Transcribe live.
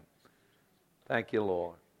Thank you,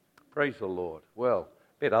 Lord. Praise the Lord. Well,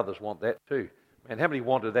 I bet others want that too. Man, how many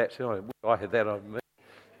wanted that? So I wish I had that on me.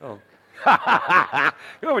 Oh.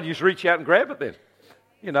 You know, you just reach out and grab it then.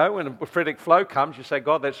 You know, when a prophetic flow comes, you say,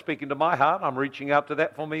 God, that's speaking to my heart. I'm reaching out to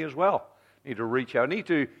that for me as well. I need to reach out. I need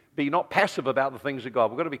to be not passive about the things of God.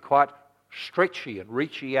 We've got to be quite stretchy and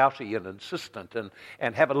reachy outy and insistent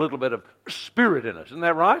and have a little bit of spirit in it. Isn't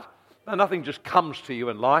that right? No, nothing just comes to you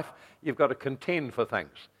in life. You've got to contend for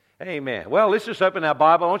things. Amen. Well, let's just open our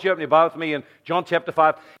Bible. I want you to open your Bible with me in John chapter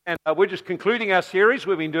 5. And we're just concluding our series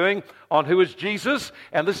we've been doing on who is Jesus.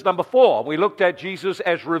 And this is number 4. We looked at Jesus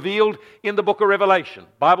as revealed in the book of Revelation.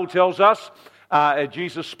 The Bible tells us,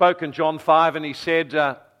 Jesus spoke in John 5 and he said,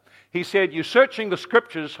 you're searching the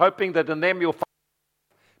scriptures hoping that in them you'll find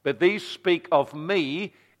life. But these speak of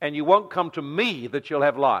me and you won't come to me that you'll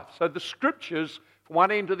have life. So the scriptures, from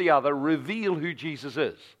one end to the other, reveal who Jesus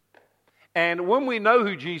is. And when we know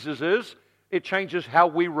who Jesus is, it changes how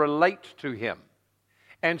we relate to him.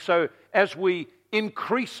 And so as we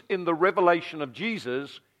increase in the revelation of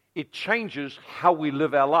Jesus, it changes how we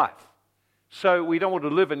live our life. So we don't want to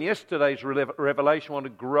live in yesterday's revelation, we want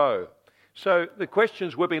to grow. So the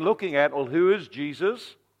questions we've been looking at, well, who is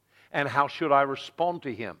Jesus and how should I respond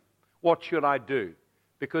to him? What should I do?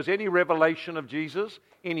 Because any revelation of Jesus,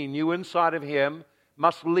 any new insight of him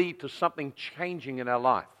must lead to something changing in our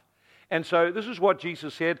life. And so this is what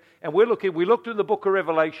Jesus said, and we looked in the book of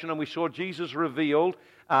Revelation and we saw Jesus revealed,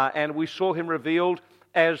 and we saw him revealed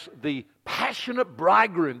as the passionate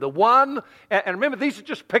bridegroom, the one, and remember these are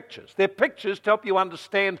just pictures. They're pictures to help you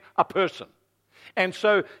understand a person. And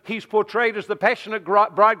so he's portrayed as the passionate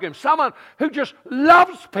bridegroom, someone who just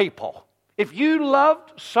loves people. If you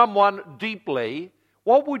loved someone deeply,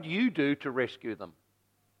 what would you do to rescue them?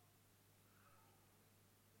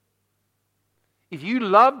 If you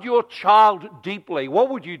loved your child deeply, what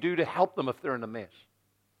would you do to help them if they're in a mess?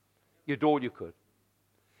 You'd do all you could.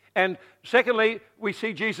 And secondly, we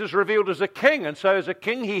see Jesus revealed as a king. And so as a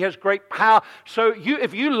king, he has great power. So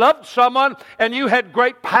if you loved someone and you had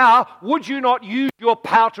great power, would you not use your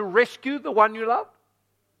power to rescue the one you loved?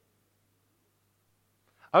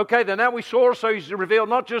 Okay, then now we saw also he's revealed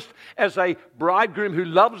not just as a bridegroom who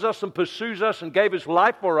loves us and pursues us and gave his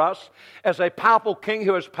life for us, as a powerful king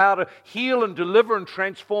who has power to heal and deliver and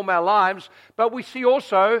transform our lives, but we see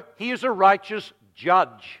also he is a righteous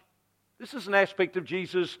judge. This is an aspect of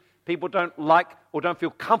Jesus people don't like or don't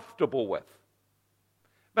feel comfortable with.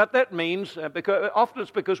 But that means, often it's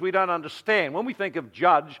because we don't understand. When we think of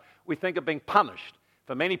judge, we think of being punished.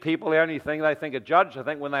 For many people, the only thing they think of judge, I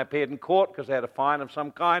think when they appeared in court because they had a fine of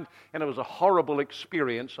some kind, and it was a horrible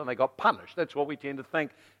experience, and they got punished. That's what we tend to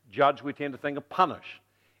think. Judge, we tend to think of punish.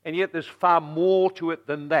 And yet there's far more to it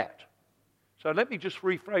than that. So let me just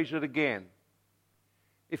rephrase it again.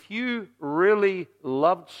 If you really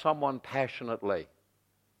loved someone passionately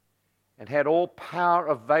and had all power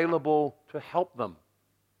available to help them,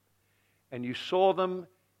 and you saw them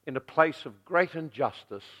in a place of great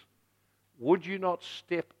injustice, would you not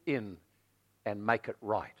step in and make it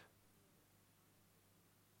right?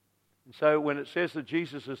 And so when it says that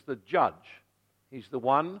Jesus is the judge, he's the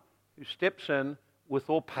one who steps in with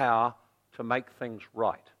all power to make things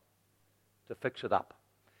right, to fix it up.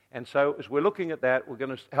 And so as we're looking at that, we're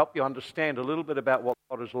going to help you understand a little bit about what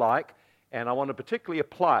God is like. And I want to particularly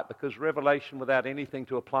apply it because revelation without anything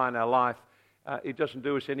to apply in our life, it doesn't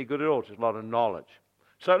do us any good at all. It's a lot of knowledge.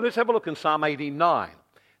 So let's have a look in Psalm 89.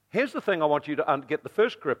 Here's the thing I want you to get the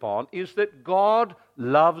first grip on, is that God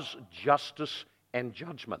loves justice and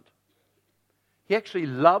judgment. He actually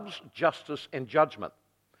loves justice and judgment.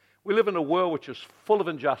 We live in a world which is full of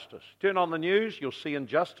injustice. Turn on the news, you'll see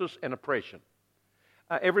injustice and oppression.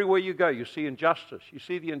 Everywhere you go, you see injustice. You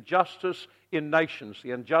see the injustice in nations,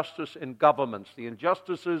 the injustice in governments,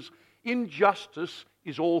 injustice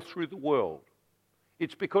is all through the world.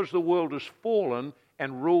 It's because the world is fallen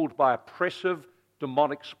and ruled by oppressive,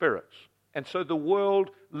 demonic spirits. And so the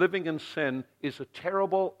world living in sin is a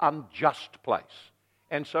terrible, unjust place.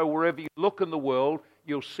 And so wherever you look in the world,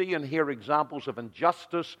 you'll see and hear examples of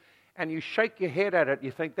injustice, and you shake your head at it,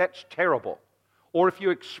 you think that's terrible. Or if you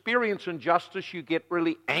experience injustice, you get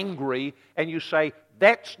really angry and you say,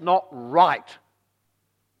 that's not right.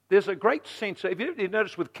 There's a great sense, if you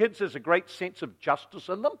notice with kids, there's a great sense of justice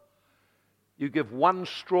in them. You give one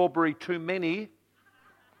strawberry too many,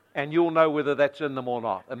 and you'll know whether that's in them or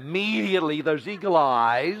not. Immediately, those eagle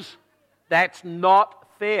eyes, that's not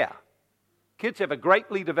fair. Kids have a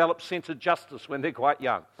greatly developed sense of justice when they're quite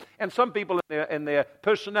young. And some people in their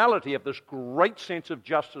personality have this great sense of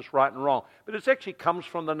justice, right and wrong. But it actually comes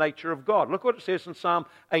from the nature of God. Look what it says in Psalm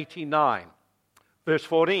 89, verse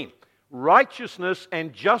 14. Righteousness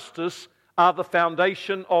and justice are the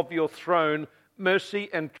foundation of your throne. Mercy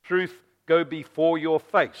and truth go before your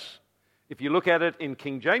face. If you look at it in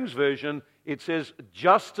King James Version, it says,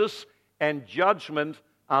 justice and judgment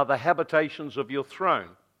are the habitations of your throne.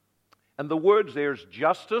 And the words there is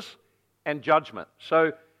justice and judgment.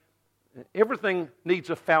 So everything needs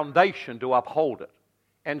a foundation to uphold it.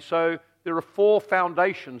 And so there are 4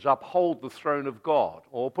 foundations uphold the throne of God.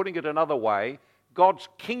 Or putting it another way, God's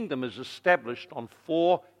kingdom is established on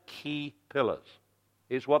 4 key pillars.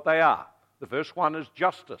 Here's what they are. The first one is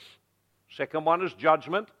justice. Second one is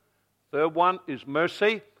judgment. Third one is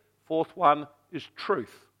mercy. Fourth one is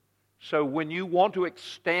truth. So when you want to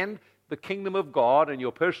extend the kingdom of God in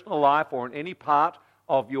your personal life or in any part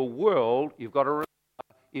of your world, you've got to remember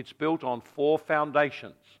it's built on 4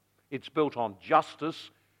 foundations. It's built on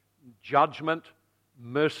justice, judgment,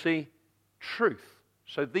 mercy, truth.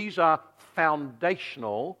 So these are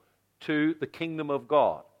foundational to the kingdom of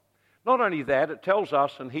God. Not only that, it tells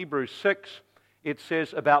us in Hebrews 6, it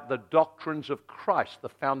says about the doctrines of Christ, the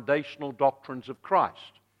foundational doctrines of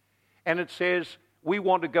Christ. And it says we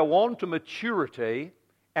want to go on to maturity,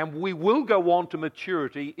 and we will go on to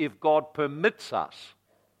maturity if God permits us.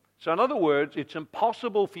 So in other words, it's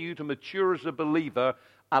impossible for you to mature as a believer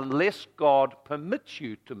unless God permits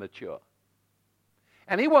you to mature.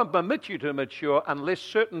 And He won't permit you to mature unless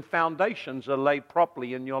certain foundations are laid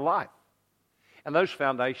properly in your life. And those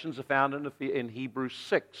foundations are found in Hebrews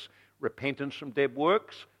 6. Repentance from dead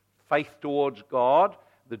works, faith towards God,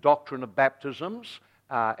 the doctrine of baptisms,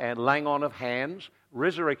 and laying on of hands,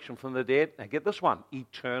 resurrection from the dead. Now get this one,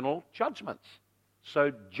 eternal judgments.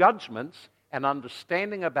 So judgments and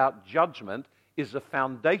understanding about judgment is a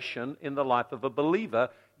foundation in the life of a believer.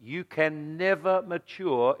 You can never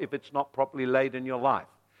mature if it's not properly laid in your life.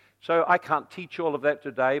 So I can't teach all of that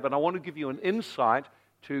today, but I want to give you an insight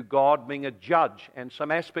to God being a judge and some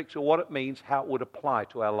aspects of what it means, how it would apply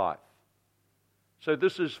to our life. So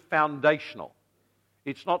this is foundational.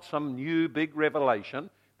 It's not some new big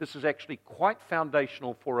revelation. This is actually quite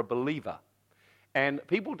foundational for a believer. And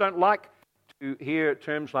people don't like to hear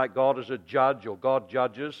terms like God as a judge or God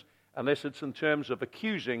judges unless it's in terms of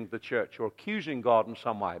accusing the church or accusing God in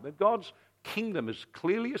some way. But God's kingdom is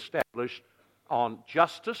clearly established on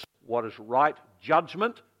justice, what is right,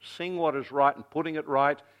 judgment, seeing what is right and putting it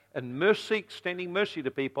right, and mercy, extending mercy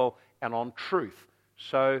to people, and on truth.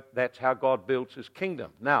 So that's how God builds His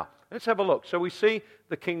kingdom. Now, let's have a look. So we see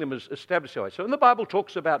the kingdom is established that way. So when the Bible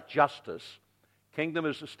talks about justice, kingdom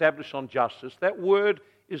is established on justice. That word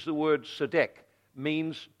is the word tzedek,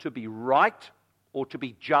 means to be right or to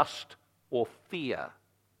be just or fair.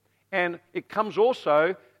 And it comes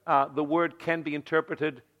also, the word can be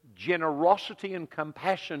interpreted generosity and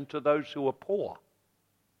compassion to those who are poor.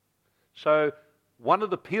 So one of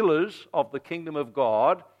the pillars of the kingdom of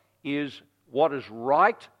God is what is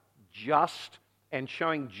right, just, and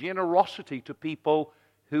showing generosity to people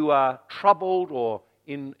who are troubled or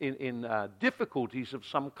in difficulties of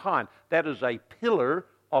some kind. That is a pillar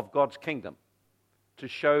of God's kingdom, to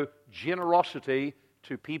show generosity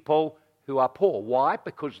to people who are poor. Why?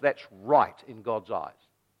 Because that's right in God's eyes.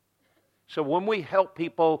 So when we help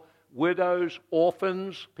people, widows,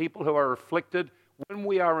 orphans, people who are afflicted, when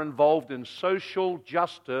we are involved in social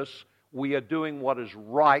justice, we are doing what is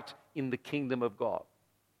right in the kingdom of God.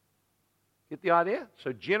 Get the idea?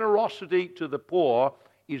 So generosity to the poor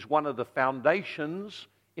is one of the foundations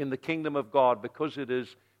in the kingdom of God because it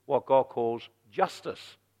is what God calls justice.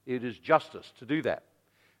 It is justice to do that.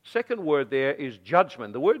 Second word there is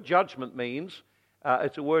judgment. The word judgment means,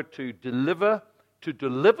 it's a word to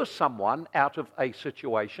deliver someone out of a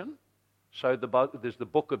situation. So there's the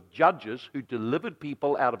book of Judges who delivered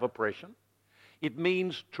people out of oppression. It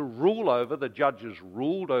means to rule over. The judges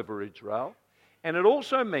ruled over Israel. And it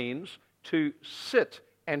also means to sit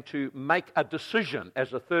and to make a decision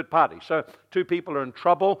as a third party. So two people are in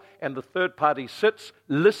trouble and the third party sits,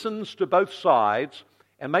 listens to both sides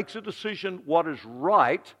and makes a decision what is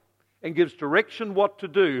right and gives direction what to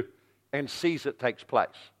do and sees it takes place.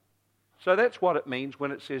 So that's what it means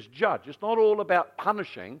when it says judge. It's not all about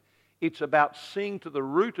punishing. It's about seeing to the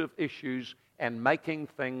root of issues and making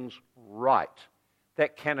things right.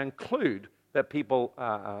 That can include that people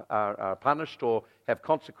are punished or have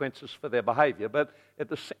consequences for their behavior. But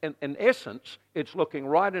in essence, it's looking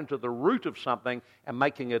right into the root of something and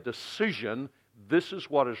making a decision, this is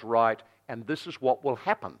what is right and this is what will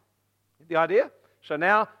happen. The idea? So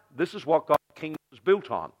now, this is what God's kingdom is built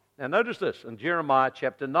on. Now notice this in Jeremiah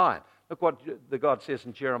chapter 9. Look what God says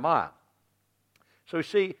in Jeremiah. So you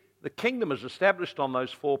see, The kingdom is established on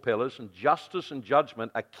those four pillars, and justice and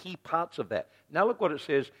judgment are key parts of that. Now look what it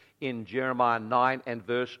says in Jeremiah 9 and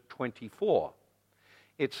verse 24.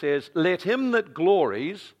 It says, "Let him that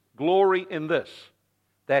glories, glory in this,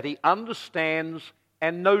 that he understands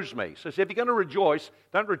and knows me." So if you're going to rejoice,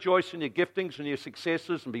 don't rejoice in your giftings and your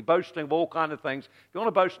successes and be boasting of all kinds of things. If you want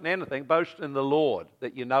to boast in anything, boast in the Lord,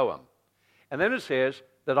 that you know him. And then it says,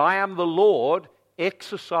 that I am the Lord,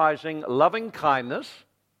 exercising loving kindness,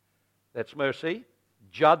 that's mercy,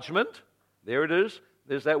 judgment, there it is,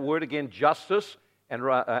 there's that word again, justice and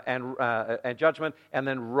judgment, and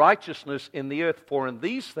then righteousness in the earth, for in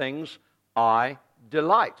these things I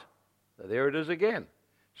delight. So there it is again.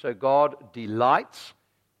 So God delights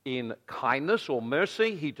in kindness or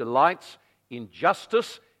mercy, He delights in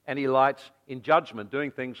justice, and He delights in judgment,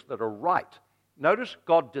 doing things that are right. Notice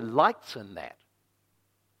God delights in that.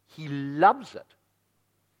 He loves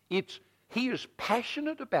it. He is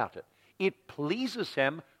passionate about it. It pleases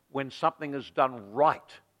Him when something is done right.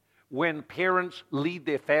 When parents lead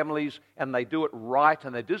their families and they do it right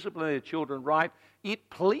and they discipline their children right, it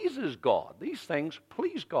pleases God. These things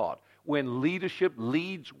please God. When leadership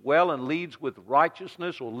leads well and leads with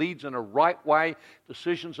righteousness or leads in a right way,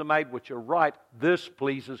 decisions are made which are right, this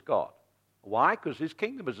pleases God. Why? Because His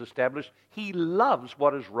kingdom is established. He loves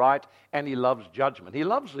what is right and He loves judgment. He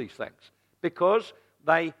loves these things because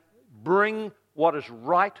they bring what is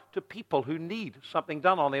right to people who need something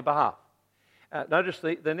done on their behalf. Notice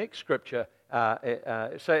the next scripture.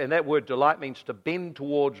 And that word delight means to bend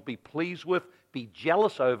towards, be pleased with, be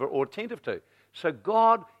jealous over, or attentive to. So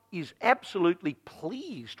God is absolutely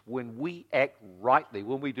pleased when we act rightly,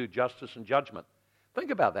 when we do justice and judgment. Think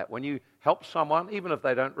about that. When you help someone, even if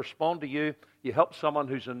they don't respond to you, you help someone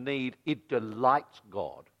who's in need, it delights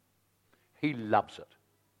God. He loves it.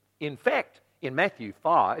 In fact, in Matthew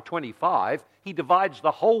 25, He divides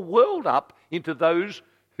the whole world up into those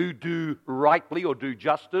who do rightly or do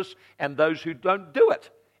justice and those who don't do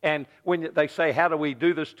it. And when they say, how do we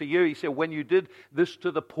do this to you? He said, when you did this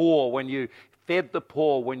to the poor, when you fed the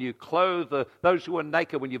poor, when you clothed those who are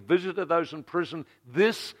naked, when you visited those in prison,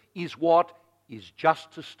 this is what is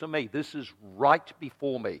justice to me. This is right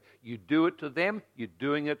before me. You do it to them, you're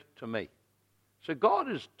doing it to me. So God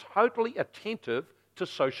is totally attentive to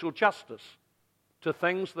social justice, to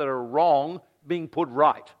things that are wrong being put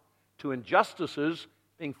right, to injustices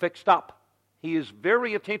being fixed up. He is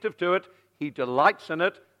very attentive to it. He delights in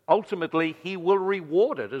it. Ultimately, He will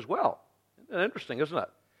reward it as well. Interesting, isn't it?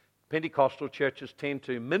 Pentecostal churches tend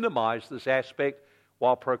to minimize this aspect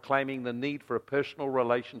while proclaiming the need for a personal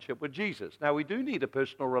relationship with Jesus. Now, we do need a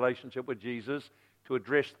personal relationship with Jesus to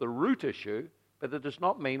address the root issue, but that does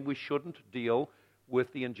not mean we shouldn't deal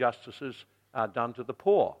with the injustices done to the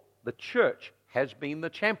poor. The church has been the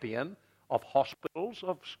champion of hospitals,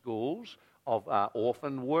 of schools, of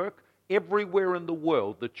orphan work. Everywhere in the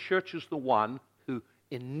world, the church is the one who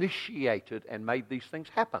initiated and made these things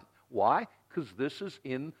happen. Why? Because this is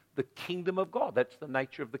in the kingdom of God. That's the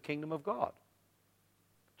nature of the kingdom of God.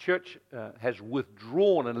 Church has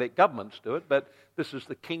withdrawn and let governments do it, but this is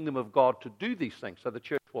the kingdom of God to do these things. So the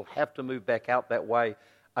church will have to move back out that way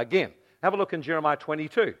again. Have a look in Jeremiah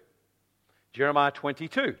 22. Jeremiah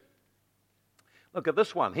 22. Look at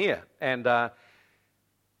this one here. And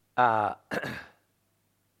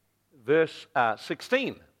verse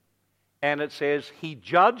 16. And it says, He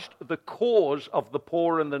judged the cause of the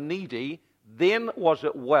poor and the needy. Then was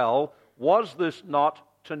it well? Was this not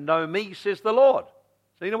to know me, says the Lord?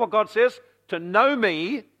 So you know what God says? To know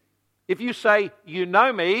me, if you say you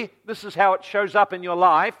know me, this is how it shows up in your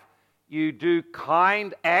life. You do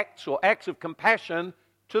kind acts or acts of compassion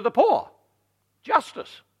to the poor.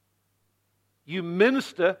 Justice. You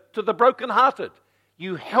minister to the brokenhearted.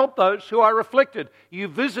 You help those who are afflicted. You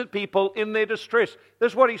visit people in their distress.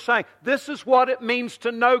 This is what He's saying. This is what it means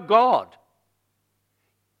to know God.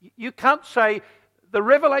 You can't say the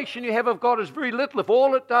revelation you have of God is very little if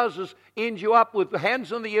all it does is end you up with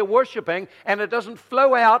hands in the air worshiping and it doesn't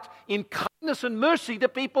flow out in kindness and mercy to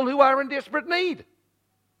people who are in desperate need.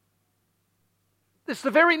 It's the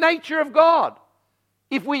very nature of God.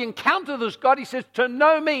 If we encounter this God, He says, to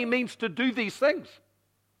know me means to do these things.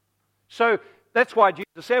 So that's why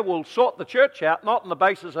Jesus said we'll sort the church out, not on the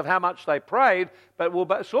basis of how much they prayed, but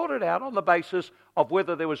we'll sort it out on the basis of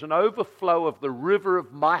whether there was an overflow of the river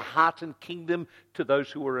of my heart and kingdom to those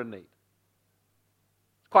who were in need.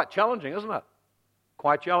 It's quite challenging, isn't it?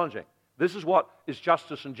 Quite challenging. This is what is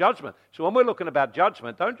justice and judgment. So when we're looking about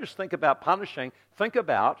judgment, don't just think about punishing. Think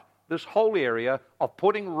about this whole area of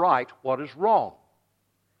putting right what is wrong.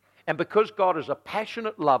 And because God is a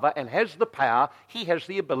passionate lover and has the power, He has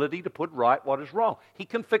the ability to put right what is wrong. He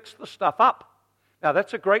can fix the stuff up. Now,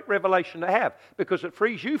 that's a great revelation to have because it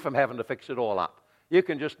frees you from having to fix it all up. You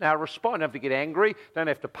can just now respond. Don't have to get angry. Don't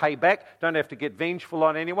have to pay back. Don't have to get vengeful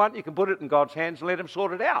on anyone. You can put it in God's hands and let Him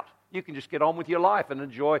sort it out. You can just get on with your life and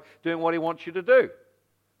enjoy doing what He wants you to do,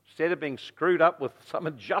 instead of being screwed up with some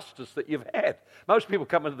injustice that you've had. Most people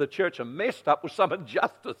come into the church and messed up with some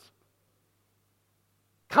injustice.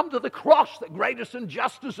 Come to the cross, the greatest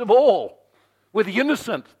injustice of all, where the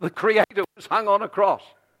innocent, the Creator, was hung on a cross.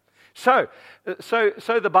 So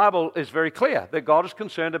the Bible is very clear that God is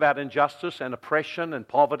concerned about injustice and oppression and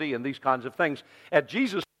poverty and these kinds of things. At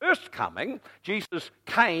Jesus' first coming, Jesus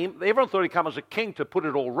came, everyone thought He'd come as a king to put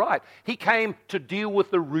it all right. He came to deal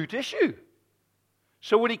with the root issue.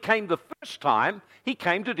 So when He came the first time, He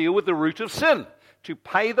came to deal with the root of sin, to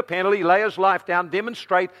pay the penalty, lay His life down,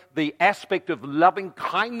 demonstrate the aspect of loving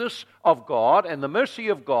kindness of God and the mercy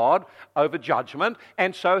of God over judgment.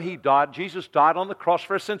 And so He died. Jesus died on the cross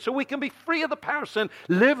for our sin so we can be free of the power of sin,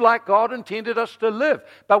 live like God intended us to live.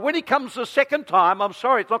 But when He comes the second time, I'm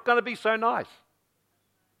sorry, it's not going to be so nice.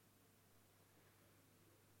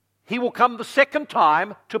 He will come the second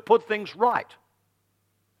time to put things right.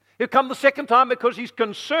 He'll come the second time because He's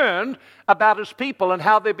concerned about His people and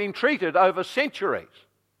how they've been treated over centuries.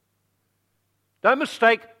 Don't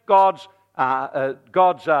mistake God's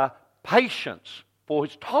patience for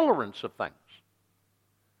His tolerance of things.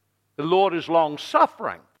 The Lord is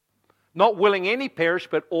long-suffering, not willing any perish,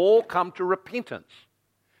 but all come to repentance.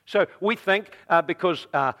 So we think because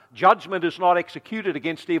judgment is not executed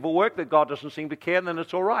against evil work that God doesn't seem to care, and then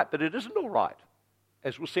it's all right. But it isn't all right,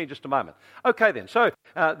 as we'll see in just a moment. Okay then, so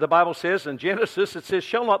the Bible says in Genesis, it says,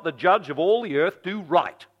 "Shall not the judge of all the earth do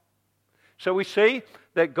right?" So we see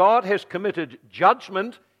that God has committed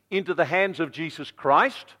judgment into the hands of Jesus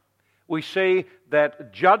Christ. We see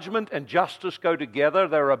that judgment and justice go together.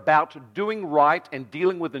 They're about doing right and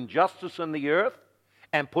dealing with injustice in the earth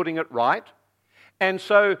and putting it right. And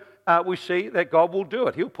so we see that God will do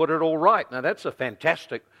it. He'll put it all right. Now that's a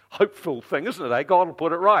fantastic, hopeful thing, isn't it? God will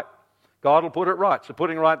put it right. God will put it right. So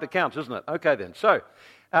putting right that counts, isn't it? Okay then. So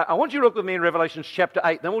I want you to look with me in Revelation chapter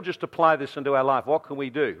 8. Then we'll just apply this into our life. What can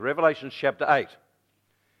we do? Revelation chapter 8.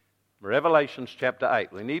 Revelation chapter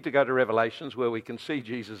 8. We need to go to Revelations where we can see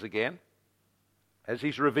Jesus again as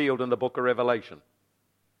He's revealed in the book of Revelation.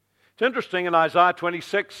 It's interesting in Isaiah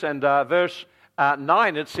 26 and verse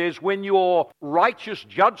 9 it says, "When your righteous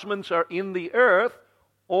judgments are in the earth,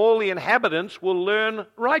 all the inhabitants will learn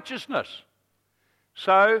righteousness."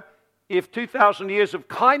 So if 2,000 years of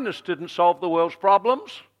kindness didn't solve the world's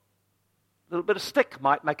problems, a little bit of stick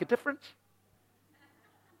might make a difference.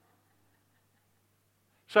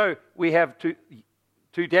 So we have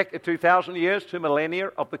 2,000 years, 2 millennia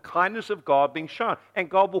of the kindness of God being shown. And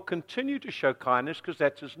God will continue to show kindness because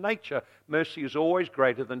that's His nature. Mercy is always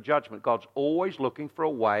greater than judgment. God's always looking for a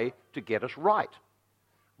way to get us right.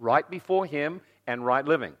 Right before Him and right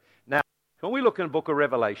living. Now, when we look in the book of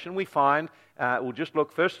Revelation, we find, we'll just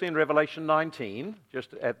look first in Revelation 19,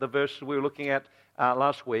 just at the verse we were looking at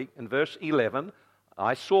last week, in verse 11.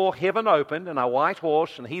 "I saw heaven opened, and a white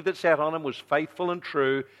horse, and He that sat on him was faithful and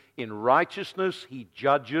true. In righteousness He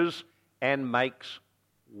judges and makes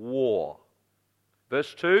war."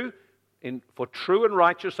 Verse 2, "For true and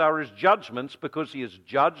righteous are His judgments, because He has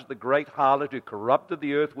judged the great harlot who corrupted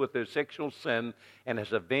the earth with her sexual sin, and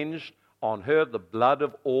has avenged on her the blood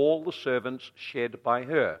of all the servants shed by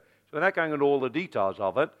her." So without going into all the details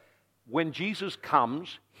of it, when Jesus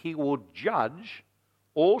comes, He will judge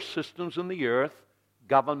all systems in the earth,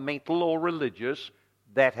 governmental or religious,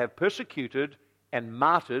 that have persecuted and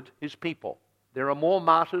martyred His people. There are more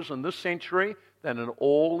martyrs in this century than in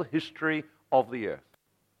all the history of the earth.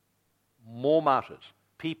 More martyrs.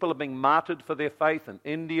 People are being martyred for their faith in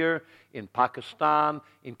India, in Pakistan,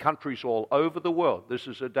 in countries all over the world. This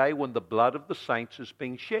is a day when the blood of the saints is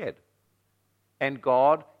being shed. And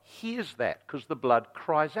God hears that because the blood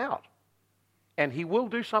cries out. And He will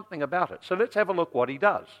do something about it. So let's have a look what He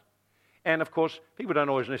does. And of course, people don't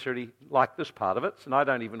always necessarily like this part of it, and I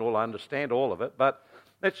don't even understand all of it, but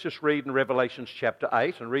let's just read in Revelation chapter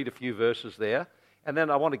 8 and read a few verses there. And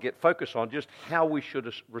then I want to get focused on just how we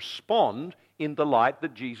should respond in the light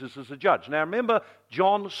that Jesus is a judge. Now remember,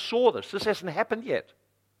 John saw this. This hasn't happened yet.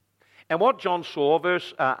 And what John saw,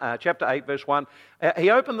 chapter 8, verse 1, he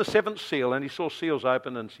opened the seventh seal, and he saw seals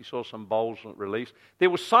open, and he saw some bowls released. There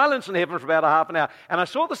was silence in heaven for about a half an hour. And I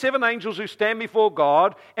saw the 7 angels who stand before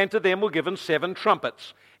God, and to them were given 7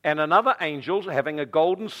 trumpets. And another angel, having a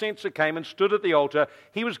golden censer, came and stood at the altar.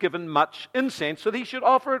 He was given much incense, that he should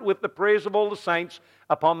offer it with the prayers of all the saints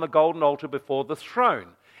upon the golden altar before the throne.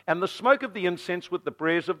 And the smoke of the incense with the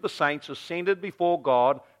prayers of the saints ascended before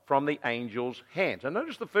God from the angel's hand. And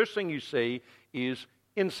notice the first thing you see is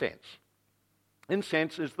incense.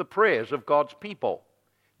 Incense is the prayers of God's people.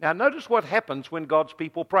 Now notice what happens when God's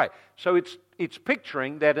people pray. So it's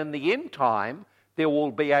picturing that in the end time, there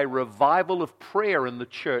will be a revival of prayer in the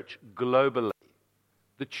church globally.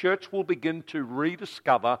 The church will begin to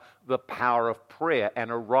rediscover the power of prayer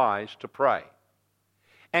and arise to pray.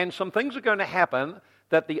 And some things are going to happen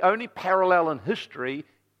that the only parallel in history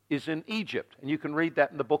is in Egypt. And you can read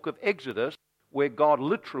that in the book of Exodus, where God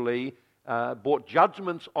literally brought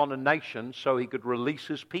judgments on a nation so he could release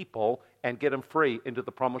his people and get them free into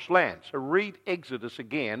the promised land. So read Exodus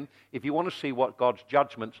again if you want to see what God's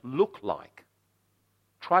judgments look like.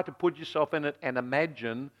 Try to put yourself in it and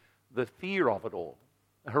imagine the fear of it all,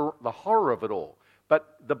 the horror of it all.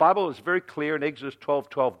 But the Bible is very clear in Exodus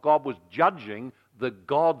 12:12, God was judging the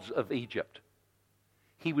gods of Egypt.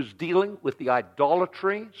 He was dealing with the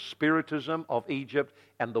idolatry, spiritism of Egypt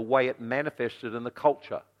and the way it manifested in the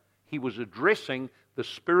culture. He was addressing the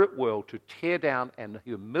spirit world to tear down and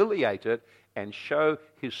humiliate it and show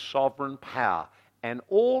his sovereign power. And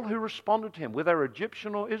all who responded to him, whether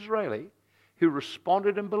Egyptian or Israeli, who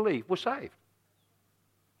responded and believed, were saved.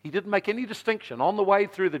 He didn't make any distinction. On the way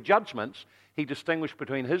through the judgments, he distinguished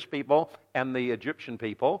between his people and the Egyptian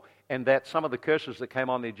people, and that some of the curses that came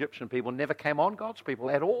on the Egyptian people never came on God's people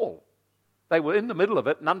at all. They were in the middle of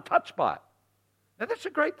it and untouched by it. Now that's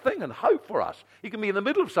a great thing and hope for us. You can be in the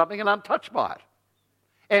middle of something and untouched by it.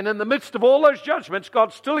 And in the midst of all those judgments,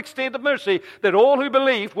 God still extended mercy that all who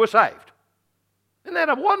believed were saved. Isn't that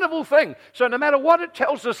a wonderful thing? So no matter what it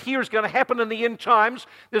tells us here is going to happen in the end times,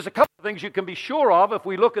 there's a couple of things you can be sure of if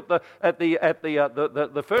we look at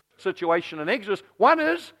the first situation in Exodus. One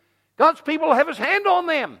is God's people will have his hand on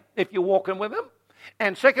them if you're walking with him.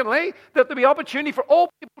 And secondly, that there'll be opportunity for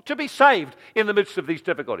all people to be saved in the midst of these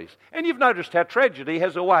difficulties. And you've noticed how tragedy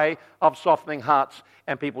has a way of softening hearts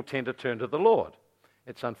and people tend to turn to the Lord.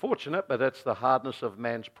 It's unfortunate, but it's the hardness of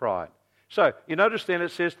man's pride. So, you notice then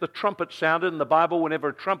it says the trumpet sounded. In the Bible, whenever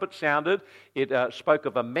a trumpet sounded, it spoke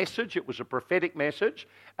of a message. It was a prophetic message.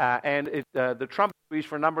 The trumpet was used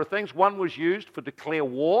for a number of things. One was used for declare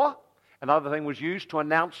war. Another thing was used to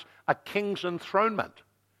announce a king's enthronement.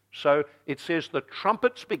 So, it says the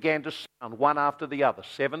trumpets began to sound one after the other,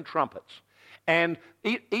 7 trumpets. And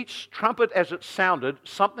each trumpet as it sounded,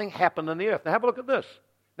 something happened in the earth. Now, have a look at this.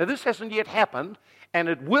 Now, this hasn't yet happened, and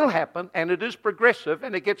it will happen, and it is progressive,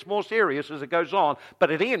 and it gets more serious as it goes on, but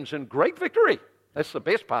it ends in great victory. That's the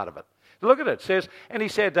best part of it. Look at it. It says, and he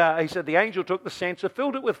said, the angel took the censer,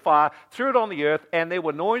 filled it with fire, threw it on the earth, and there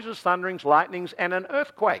were noises, thunderings, lightnings, and an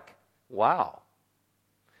earthquake. Wow.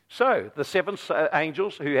 So, the 7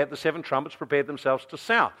 angels who had the 7 trumpets prepared themselves to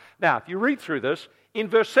sound. Now, if you read through this, in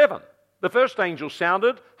verse 7, the first angel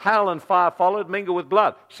sounded, hail and fire followed, mingled with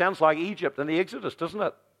blood. Sounds like Egypt in the Exodus, doesn't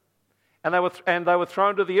it? And they were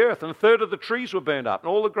thrown to the earth, and a third of the trees were burned up, and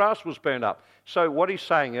all the grass was burned up. So what he's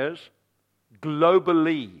saying is,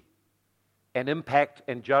 globally, an impact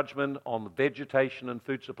and judgment on vegetation and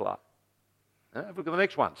food supply. Look at the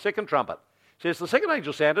next one. Second trumpet. It says, the second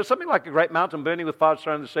angel sounded, something like a great mountain burning with fire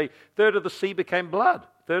thrown in the sea. A third of the sea became blood.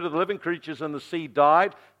 A third of the living creatures in the sea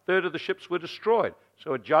died. A third of the ships were destroyed.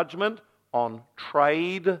 So a judgment on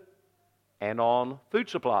trade and on food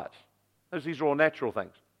supplies. These are all natural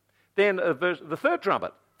things. Then the third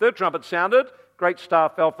trumpet sounded, great star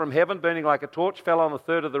fell from heaven, burning like a torch, fell on a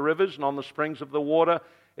third of the rivers and on the springs of the water.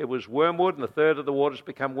 It was wormwood, and a third of the waters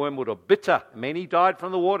become wormwood or bitter. Many died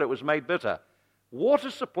from the water, it was made bitter. Water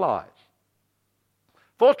supplies.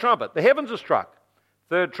 Fourth trumpet, the heavens are struck.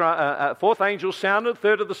 Fourth angel sounded,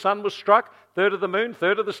 third of the sun was struck, third of the moon,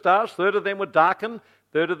 third of the stars, third of them were darkened,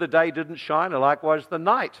 third of the day didn't shine, and likewise the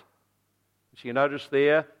night. So you notice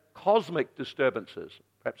there, cosmic disturbances.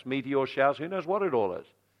 Perhaps meteor showers, who knows what it all is.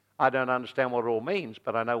 I don't understand what it all means,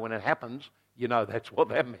 but I know when it happens, you know that's what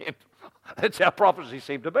that meant. That's how prophecy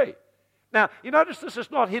seemed to be. Now, you notice this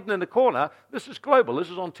is not hidden in the corner. This is global.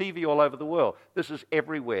 This is on TV all over the world. This is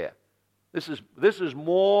everywhere. This is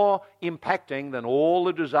more impacting than all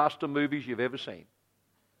the disaster movies you've ever seen.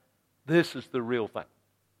 This is the real thing.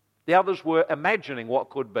 The others were imagining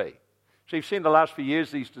what could be. So you've seen the last few years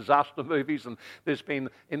these disaster movies, and there's been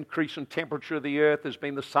increase in temperature of the earth, there's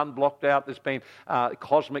been the sun blocked out, there's been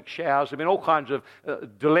cosmic showers, there's been all kinds of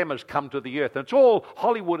dilemmas come to the earth. And it's all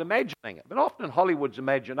Hollywood imagining it. But often Hollywood's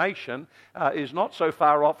imagination is not so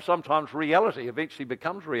far off, sometimes reality eventually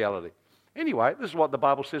becomes reality. Anyway, this is what the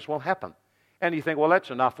Bible says will happen. And you think, well,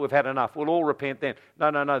 that's enough. We've had enough. We'll all repent then.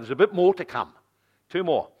 No. There's a bit more to come. 2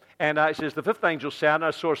 more. And it says, the 5th angel sounded,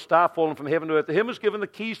 I saw a star falling from heaven to earth. To him was given the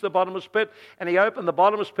keys to the bottomless pit, and he opened the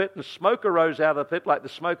bottomless pit, and smoke arose out of the pit like the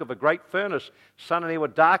smoke of a great furnace. Sun and air were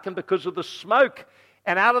darkened because of the smoke.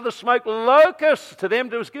 And out of the smoke, locusts. To them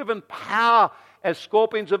was given power as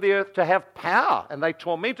scorpions of the earth to have power. And they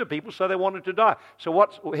tormented people, so they wanted to die. So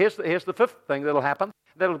here's the 5th thing that'll happen.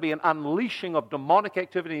 That'll be an unleashing of demonic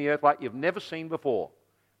activity in the earth like you've never seen before.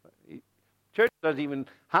 Church doesn't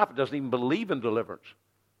even believe in deliverance.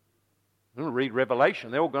 Read Revelation.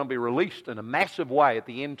 They're all going to be released in a massive way at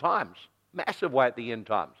the end times. Massive way at the end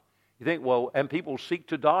times. You think, well, and people seek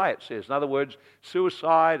to die, it says. In other words,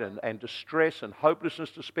 suicide and distress and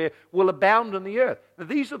hopelessness, despair will abound in the earth. Now,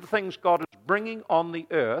 these are the things God is bringing on the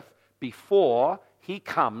earth before He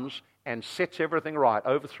comes and sets everything right,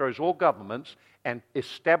 overthrows all governments, and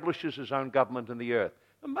establishes His own government in the earth.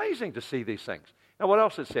 Amazing to see these things. Now, what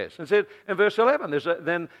else it says? It said in verse 11,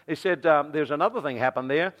 there's another thing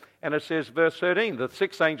happened there, and it says, verse 13, the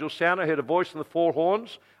 6th angel sounded, heard a voice in the 4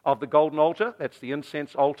 horns of the golden altar. That's the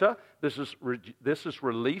incense altar. This is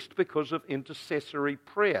released because of intercessory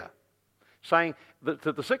prayer, saying that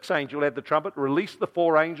the 6th angel had the trumpet, released the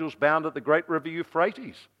 4 angels bound at the great river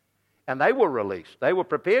Euphrates. And they were released. They were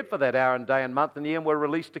prepared for that hour and day and month and year and were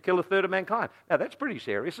released to kill a third of mankind. Now, that's pretty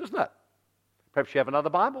serious, isn't it? Perhaps you have another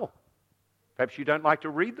Bible. Perhaps you don't like to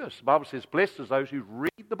read this. The Bible says, blessed is those who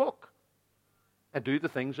read the book and do the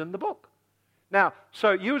things in the book. Now,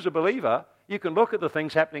 so you as a believer, you can look at the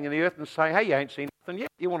things happening in the earth and say, hey, you ain't seen nothing yet.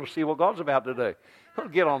 You want to see what God's about to do.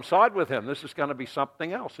 Get on side with Him. This is going to be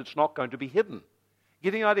something else. It's not going to be hidden.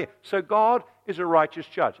 Get the idea? So God is a righteous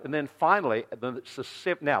judge. And then finally,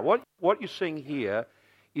 now what you're seeing here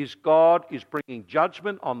is God is bringing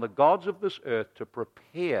judgment on the gods of this earth to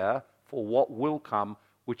prepare for what will come,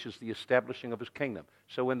 which is the establishing of His kingdom.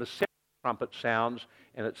 So when the 7th trumpet sounds,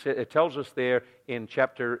 and it tells us there in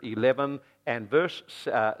chapter 11 and verse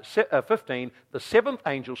 15, the 7th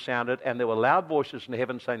angel sounded, and there were loud voices in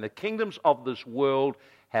heaven saying, the kingdoms of this world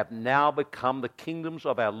have now become the kingdoms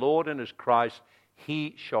of our Lord and His Christ.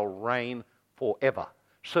 He shall reign forever.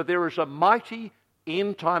 So there is a mighty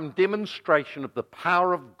end-time demonstration of the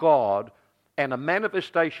power of God and a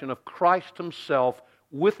manifestation of Christ Himself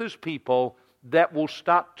with His people that will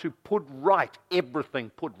start to put right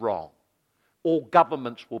everything put wrong. All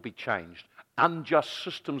governments will be changed. Unjust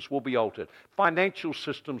systems will be altered. Financial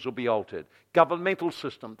systems will be altered. Governmental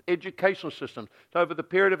systems, educational systems. So over the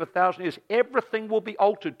period of 1,000 years, everything will be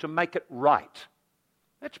altered to make it right.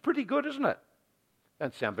 That's pretty good, isn't it?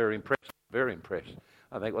 Doesn't sound very impressed. Very impressed.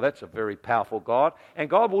 I think, well, that's a very powerful God. And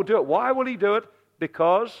God will do it. Why will He do it?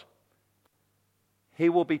 Because He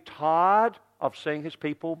will be tired of seeing His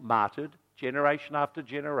people martyred generation after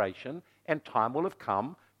generation, and time will have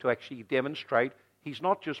come to actually demonstrate He's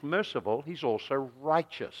not just merciful, He's also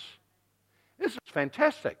righteous. This is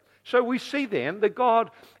fantastic. So we see then that God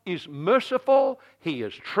is merciful, He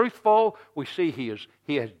is truthful, we see He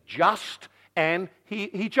is just, and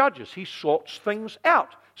He judges. He sorts things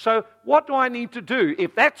out. So what do I need to do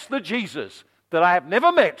if that's the Jesus that I have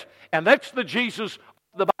never met, and that's the Jesus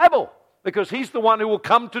of the Bible? Because He's the one who will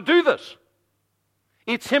come to do this.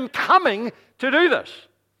 It's Him coming to do this.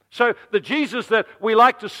 So the Jesus that we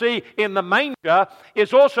like to see in the manger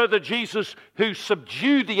is also the Jesus who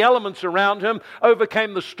subdued the elements around Him,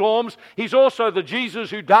 overcame the storms. He's also the Jesus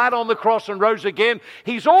who died on the cross and rose again.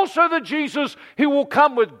 He's also the Jesus who will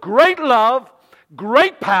come with great love,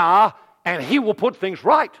 great power, and He will put things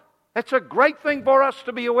right. That's a great thing for us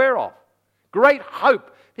to be aware of. Great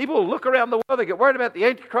hope. People look around the world, they get worried about the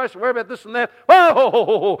Antichrist, worried about this and that.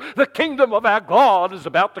 Oh, the kingdom of our God is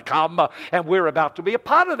about to come, and we're about to be a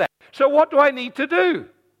part of that. So what do I need to do?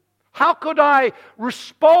 How could I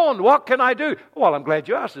respond? What can I do? Well, I'm glad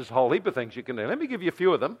you asked. There's a whole heap of things you can do. Let me give you a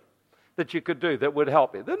few of them that you could do that would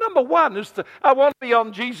help you. The number one is I want to be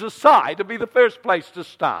on Jesus' side to be the first place to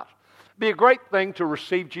start. Be a great thing to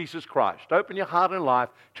receive Jesus Christ. Open your heart and life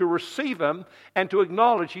to receive Him and to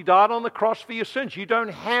acknowledge He died on the cross for your sins. You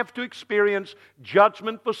don't have to experience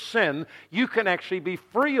judgment for sin. You can actually be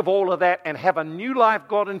free of all of that and have a new life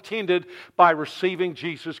God intended by receiving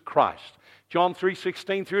Jesus Christ. John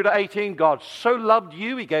 3:16 through to 18, God so loved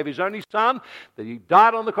you, He gave His only Son, that He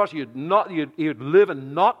died on the cross. You'd live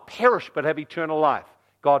and not perish, but have eternal life.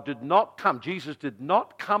 Jesus did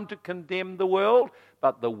not come to condemn the world,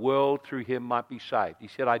 but the world through Him might be saved. He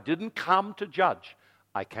said, I didn't come to judge,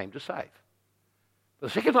 I came to save. The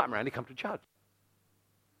second time around, He came to judge.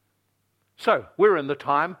 So we're in the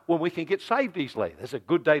time when we can get saved easily. There's a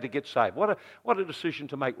good day to get saved. What a decision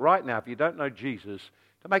to make right now if you don't know Jesus,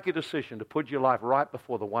 to make a decision to put your life right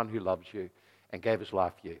before the one who loves you and gave his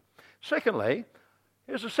life for you. Secondly,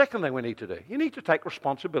 here's the second thing we need to do. You need to take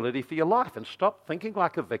responsibility for your life and stop thinking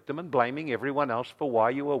like a victim and blaming everyone else for why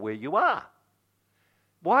you are where you are.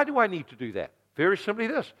 Why do I need to do that? Very simply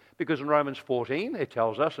this, because in Romans 14, it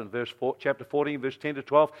tells us in chapter 14, verse 10 to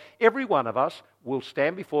 12, every one of us will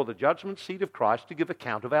stand before the judgment seat of Christ to give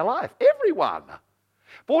account of our life. Everyone.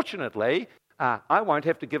 Fortunately, I won't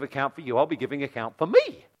have to give account for you. I'll be giving account for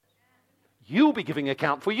me. You'll be giving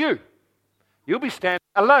account for you. You'll be standing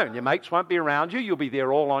alone. Your mates won't be around you. You'll be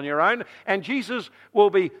there all on your own. And Jesus will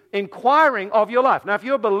be inquiring of your life. Now, if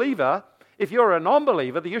you're a believer, if you're a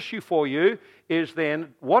non-believer, the issue for you is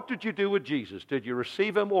then, what did you do with Jesus? Did you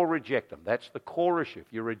receive him or reject him? That's the core issue.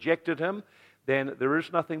 If you rejected him, then there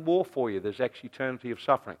is nothing more for you. There's actually eternity of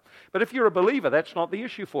suffering. But if you're a believer, that's not the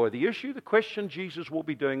issue for you. The question Jesus will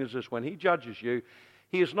be doing is this: when he judges you,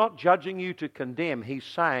 he is not judging you to condemn. He's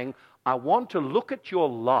saying, I want to look at your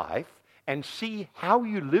life and see how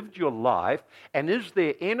you lived your life, and is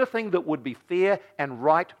there anything that would be fair and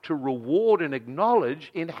right to reward and acknowledge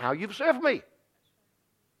in how you've served me?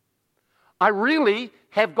 I really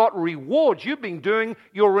have got rewards. You've been doing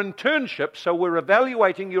your internship, so we're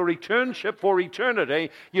evaluating your internship for eternity.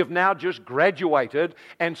 You've now just graduated,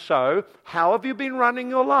 and so how have you been running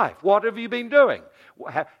your life? What have you been doing?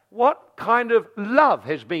 What kind of love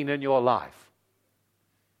has been in your life?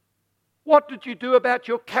 What did you do about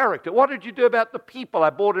your character? What did you do about the people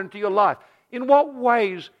I brought into your life? In what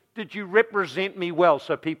ways did you represent me well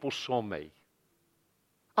so people saw me?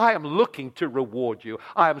 I am looking to reward you.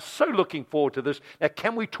 I am so looking forward to this. Now,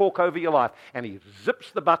 can we talk over your life? And he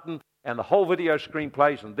zips the button and the whole video screen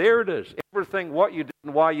plays, and there it is. Everything, what you did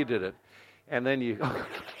and why you did it. And then you...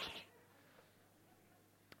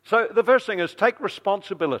 So the first thing is take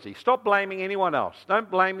responsibility. Stop blaming anyone else.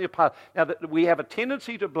 Don't blame your past. Now, we have a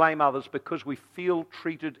tendency to blame others because we feel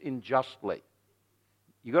treated unjustly.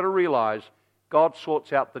 You've got to realize God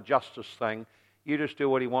sorts out the justice thing. You just do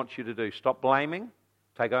what he wants you to do. Stop blaming,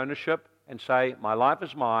 take ownership, and say, my life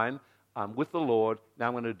is mine. I'm with the Lord. Now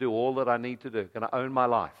I'm going to do all that I need to do. I'm going to own my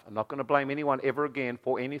life. I'm not going to blame anyone ever again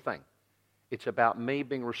for anything. It's about me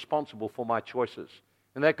being responsible for my choices.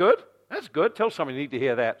 Isn't that good? That's good. Tell someone you need to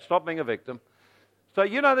hear that. Stop being a victim. So,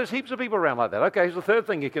 there's heaps of people around like that. Okay, here's the third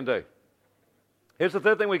thing you can do. Here's the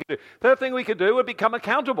third thing we can do. Third thing we can do would become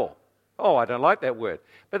accountable. Oh, I don't like that word.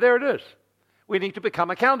 But there it is. We need to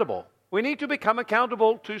become accountable. We need to become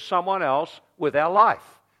accountable to someone else with our life.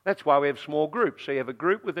 That's why we have small groups. So you have a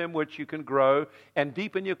group within which you can grow and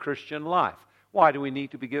deepen your Christian life. Why do we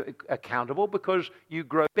need to be accountable? Because you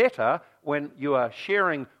grow better when you are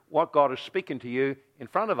sharing what God is speaking to you in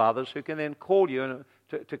front of others who can then call you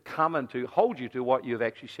to come and to hold you to what you've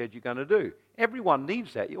actually said you're going to do. Everyone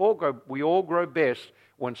needs that. We all grow best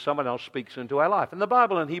when someone else speaks into our life. And the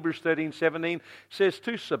Bible in Hebrews 13:17 says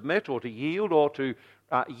to submit or to yield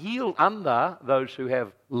yield under those who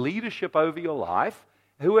have leadership over your life,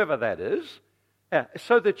 whoever that is,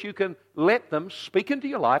 so that you can let them speak into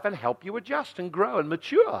your life and help you adjust and grow and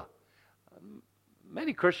mature.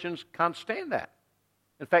 Many Christians can't stand that.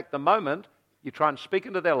 In fact, the moment you try and speak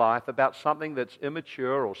into their life about something that's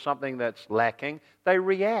immature or something that's lacking, they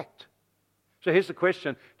react. So here's the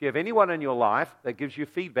question. Do you have anyone in your life that gives you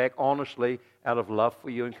feedback honestly out of love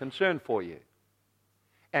for you and concern for you?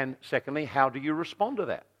 And secondly, how do you respond to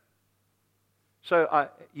that? So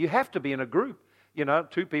you have to be in a group.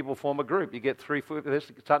 Two people form a group. You get 3, 4,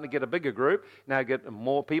 it's starting to get a bigger group. Now you get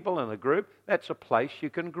more people in a group. That's a place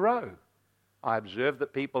you can grow. I observe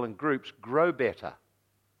that people in groups grow better.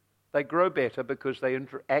 They grow better because they're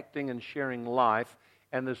interacting and sharing life,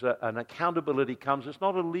 and there's an accountability comes. It's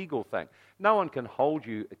not a legal thing. No one can hold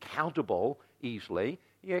you accountable easily.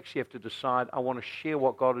 You actually have to decide, I want to share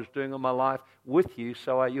what God is doing in my life with you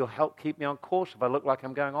so you'll help keep me on course if I look like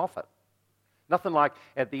I'm going off it. Nothing like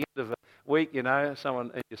at the end of a week,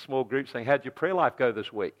 someone in your small group saying, how'd your prayer life go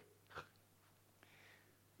this week?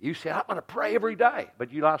 You said, I'm going to pray every day,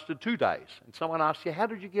 but you lasted 2 days. And someone asked you, how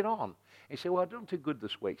did you get on? And you say, well, I didn't do good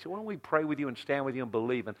this week. So why don't we pray with you and stand with you and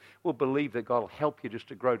believe? And we'll believe that God will help you just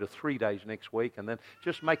to grow to 3 days next week and then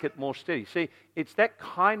just make it more steady. See, it's that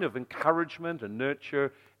kind of encouragement and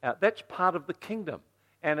nurture. That's part of the kingdom.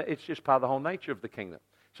 And it's just part of the whole nature of the kingdom.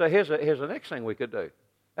 So here's the next thing we could do.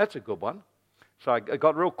 That's a good one. So I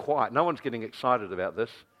got real quiet. No one's getting excited about this.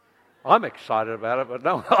 I'm excited about it, but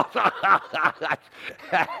no.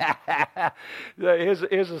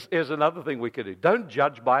 Here's another thing we could do. Don't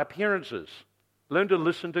judge by appearances. Learn to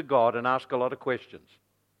listen to God and ask a lot of questions.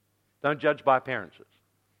 Don't judge by appearances.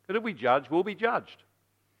 But if we judge, we'll be judged.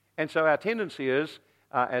 And so our tendency is,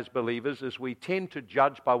 as believers, is we tend to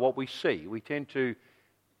judge by what we see. We tend to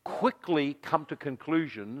quickly come to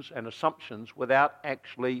conclusions and assumptions without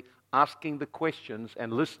actually asking the questions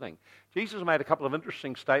and listening. Jesus made a couple of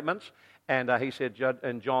interesting statements, and he said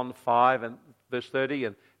in John 5 and verse 30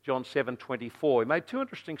 and John 7:24, he made two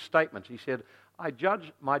interesting statements. He said,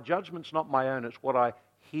 my judgment's not my own, it's what I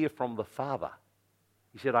hear from the Father.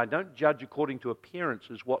 He said, I don't judge according to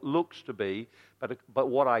appearances, what looks to be, but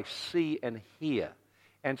what I see and hear.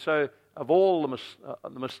 And so of all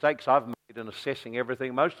the mistakes I've made in assessing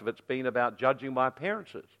everything, most of it's been about judging by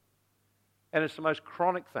appearances. And it's the most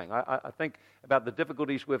chronic thing. I think about the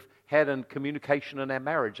difficulties we've had in communication in our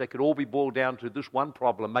marriage. They could all be boiled down to this one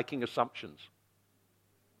problem, making assumptions.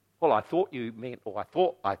 Well, I thought you meant, or I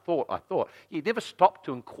thought. You never stop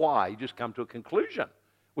to inquire. You just come to a conclusion,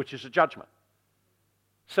 which is a judgment.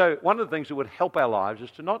 So one of the things that would help our lives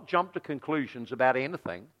is to not jump to conclusions about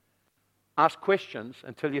anything. Ask questions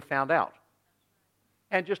until you found out.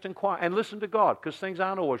 And just inquire and listen to God, because things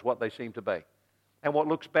aren't always what they seem to be. And what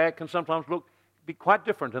looks bad can sometimes be quite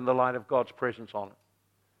different in the light of God's presence on it.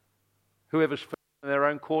 Whoever's first in their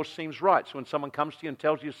own cause seems right. So when someone comes to you and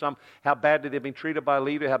tells you how badly they've been treated by a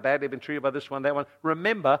leader, how badly they've been treated by this one, that one,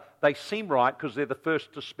 remember, they seem right because they're the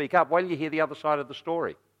first to speak up. Wait till you hear the other side of the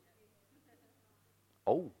story.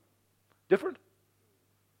 Oh, different.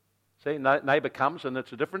 See, neighbor comes and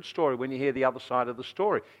it's a different story when you hear the other side of the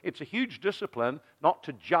story. It's a huge discipline not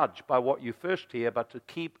to judge by what you first hear, but to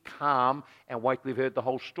keep calm and wait till you've heard the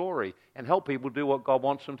whole story and help people do what God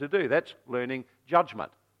wants them to do. That's learning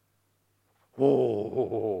judgment.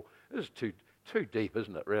 Whoa, this is too deep,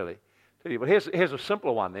 isn't it, really? Too deep. But here's a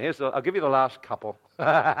simpler one. I'll give you the last couple.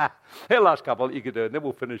 Here, last couple that you could do, and then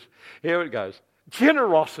we'll finish. Here it goes.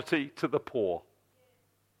 Generosity to the poor.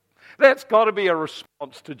 That's got to be a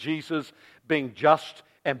response to Jesus being just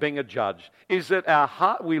and being a judge. Is that our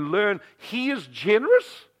heart, we learn He is generous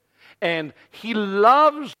and He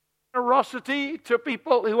loves generosity to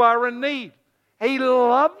people who are in need. He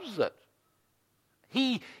loves it.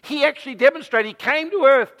 He actually demonstrated, He came to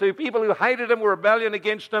earth to people who hated Him, were rebellion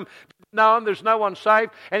against Him, didn't know Him, there's no one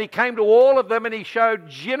saved, and He came to all of them and He showed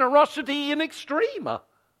generosity in extreme.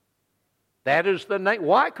 That is the name.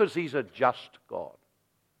 Why? Because He's a just God.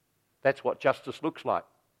 That's what justice looks like.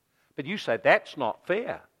 But you say, that's not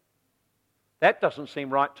fair. That doesn't seem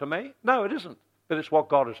right to me. No, it isn't. But it's what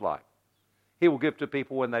God is like. He will give to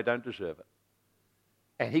people when they don't deserve it.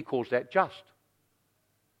 And He calls that just.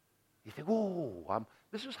 You think,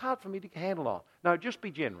 this is hard for me to handle on. No, just be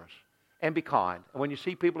generous and be kind. And when you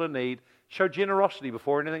see people in need, show generosity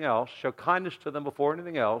before anything else. Show kindness to them before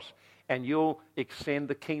anything else. And you'll extend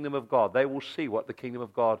the kingdom of God. They will see what the kingdom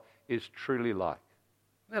of God is truly like.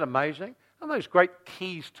 Isn't that amazing? And those great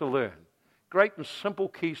keys to learn. Great and simple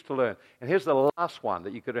keys to learn. And here's the last one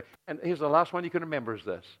that you could remember is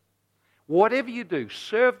this. Whatever you do,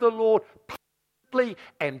 serve the Lord publicly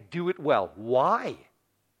and do it well. Why?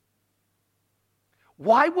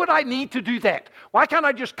 Why would I need to do that? Why can't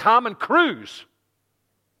I just come and cruise?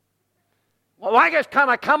 Well, why can't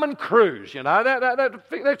I come and cruise? You know,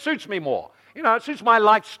 that suits me more. You know, it suits my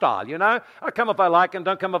lifestyle, you know. I come if I like and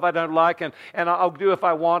don't come if I don't like, and I'll do if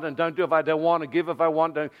I want and don't do if I don't want, and give if I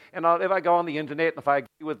want, if I go on the internet and if I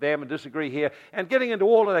agree with them and disagree here, and getting into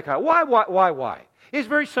all of that kind of, why? It's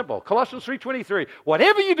very simple. Colossians 3:23,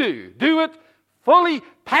 whatever you do, do it fully,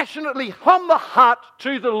 passionately, from the heart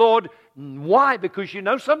to the Lord. Why? Because you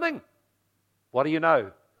know something. What do you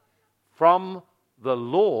know? From the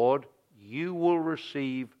Lord you will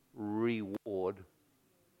receive reward.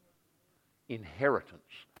 Inheritance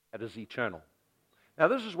that is eternal. Now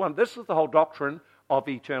this is the whole doctrine of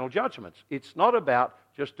eternal judgments. It's not about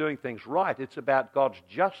just doing things right, it's about God's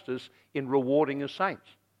justice in rewarding His saints.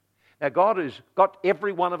 Now God has got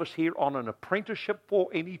every one of us here on an apprenticeship for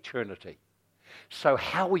an eternity. So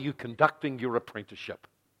how are you conducting your apprenticeship?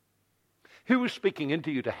 Who is speaking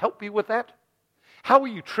into you to help you with that? How are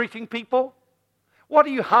you treating people? What are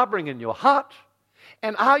you harboring in your heart?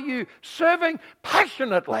 And are you serving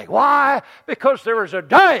passionately? Why? Because there is a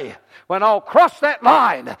day when I'll cross that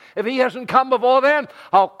line. If He hasn't come before then,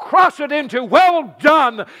 I'll cross it into, well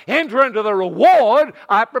done, enter into the reward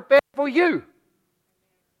I prepared for you.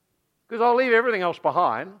 Because I'll leave everything else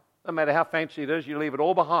behind. No matter how fancy it is, you leave it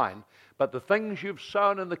all behind. But the things you've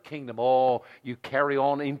sown in the kingdom, you carry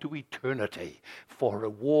on into eternity for a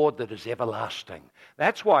reward that is everlasting.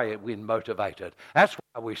 That's why we're motivated. That's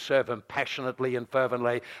why We serve Him passionately and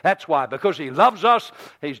fervently. That's why, because He loves us,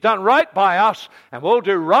 He's done right by us, and we'll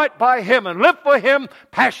do right by Him and live for Him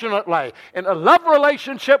passionately. In a love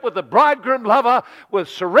relationship with the bridegroom lover, with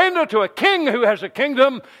surrender to a king who has a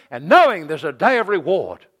kingdom, and knowing there's a day of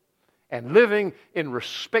reward, and living in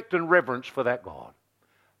respect and reverence for that God.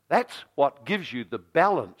 That's what gives you the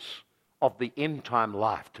balance of the end time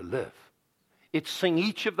life to live. It's seeing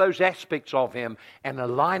each of those aspects of Him and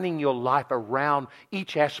aligning your life around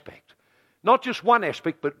each aspect. Not just one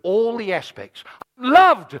aspect, but all the aspects. I'm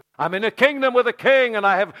loved. I'm in a kingdom with a king, and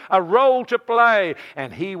I have a role to play,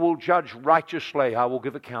 and He will judge righteously. I will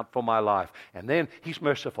give account for my life. And then He's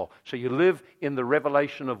merciful. So you live in the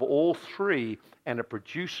revelation of all three, and it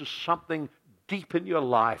produces something deep in your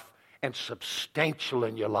life and substantial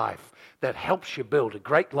in your life that helps you build a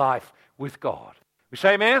great life with God. We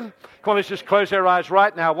say amen? Come on, let's just close our eyes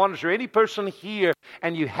right now. I wonder, is there any person here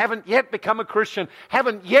and you haven't yet become a Christian,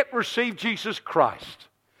 haven't yet received Jesus Christ?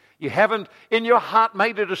 You haven't in your heart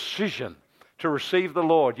made a decision to receive the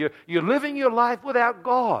Lord. You're living your life without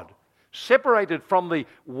God, separated from the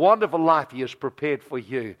wonderful life He has prepared for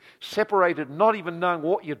you, separated, not even knowing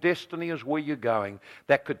what your destiny is, where you're going.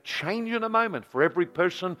 That could change in a moment. For every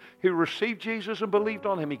person who received Jesus and believed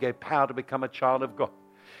on Him, He gave power to become a child of God.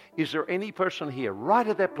 Is there any person here right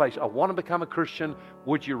at that place, I want to become a Christian?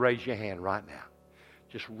 Would you raise your hand right now?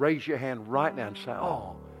 Just raise your hand right now and say,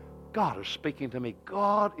 oh, God is speaking to me.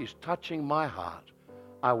 God is touching my heart.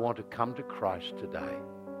 I want to come to Christ today.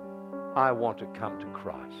 I want to come to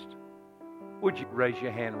Christ. Would you raise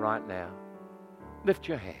your hand right now? Lift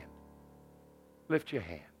your hand. Lift your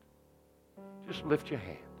hand. Just lift your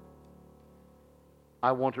hand.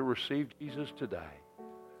 I want to receive Jesus today.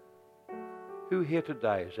 Who here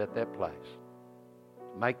today is at that place?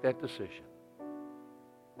 Make that decision.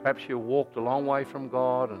 Perhaps you walked a long way from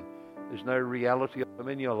God and there's no reality of Him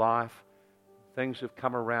in your life. Things have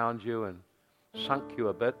come around you and sunk you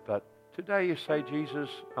a bit, but today you say, Jesus,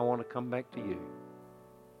 I want to come back to You.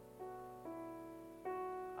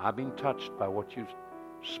 I've been touched by what You've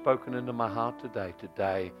spoken into my heart today.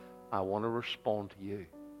 Today, I want to respond to You.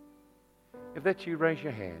 If that's you, raise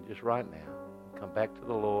your hand just right now. Come back to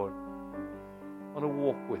the Lord. I want to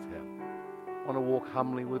walk with Him. I want to walk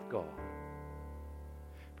humbly with God.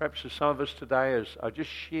 Perhaps for some of us today, as I just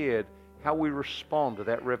shared how we respond to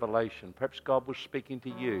that revelation, perhaps God was speaking to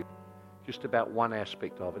you just about one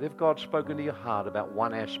aspect of it. If God's spoken to your heart about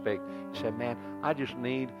one aspect, you say, man, I just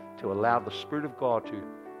need to allow the Spirit of God to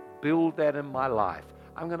build that in my life.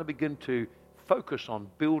 I'm going to begin to focus on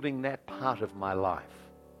building that part of my life.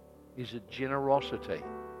 Is it generosity?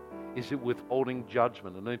 Is it withholding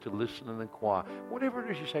judgment? I need to listen and inquire. Whatever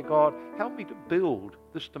it is, you say, God, help me to build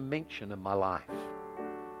this dimension in my life.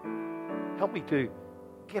 Help me to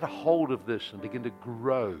get a hold of this and begin to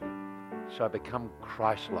grow so I become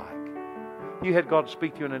Christ-like. You had God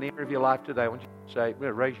speak to you in an area of your life today. I want you to say,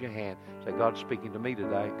 raise your hand. Say, God's speaking to me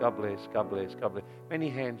today. God bless, God bless, God bless. Many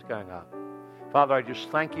hands going up. Father, I just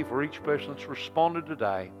thank You for each person that's responded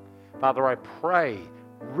today. Father, I pray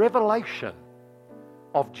revelation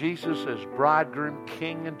of Jesus as bridegroom,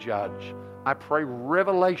 king, and judge. I pray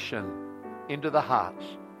revelation into the hearts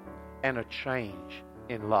and a change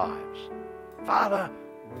in lives. Father,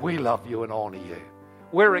 we love You and honor You.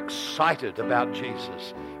 We're excited about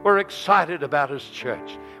Jesus. We're excited about His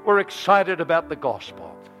church. We're excited about the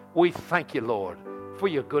gospel. We thank You, Lord, for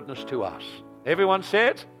Your goodness to us. Everyone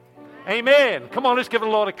said, amen. Come on, let's give the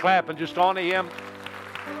Lord a clap and just honor Him.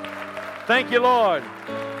 Thank You, Lord.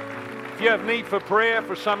 If you have need for prayer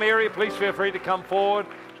for some area, please feel free to come forward.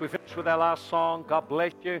 As we finish with our last song, God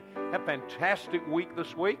bless you. Have a fantastic week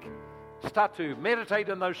this week. Start to meditate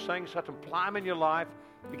on those things. Start to apply them in your life.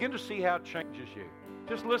 Begin to see how it changes you.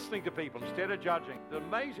 Just listening to people instead of judging. It's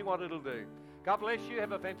amazing what it'll do. God bless you.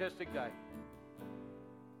 Have a fantastic day.